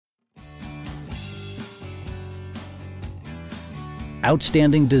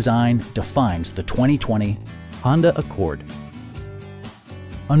Outstanding design defines the 2020 Honda Accord.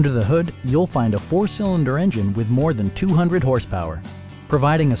 Under the hood, you'll find a 4-cylinder engine with more than 200 horsepower,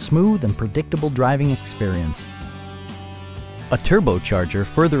 providing a smooth and predictable driving experience. A turbocharger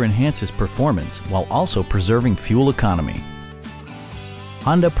further enhances performance while also preserving fuel economy.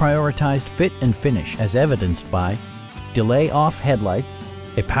 Honda prioritized fit and finish as evidenced by delay-off headlights,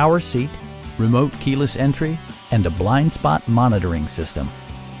 a power seat, remote keyless entry, and a blind spot monitoring system.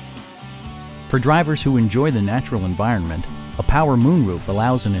 For drivers who enjoy the natural environment, a power moonroof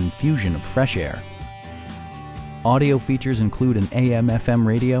allows an infusion of fresh air. Audio features include an AM/FM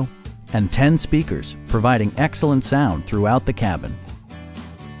radio and 10 speakers, providing excellent sound throughout the cabin.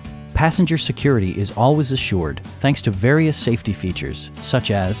 Passenger security is always assured thanks to various safety features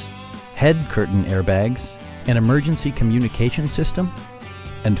such as head curtain airbags, an emergency communication system,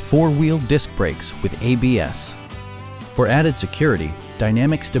 and 4-wheel disc brakes with ABS. For added security,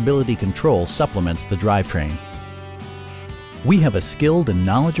 dynamic stability control supplements the drivetrain. We have a skilled and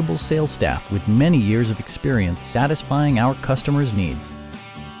knowledgeable sales staff with many years of experience satisfying our customers' needs.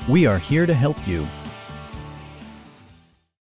 We are here to help you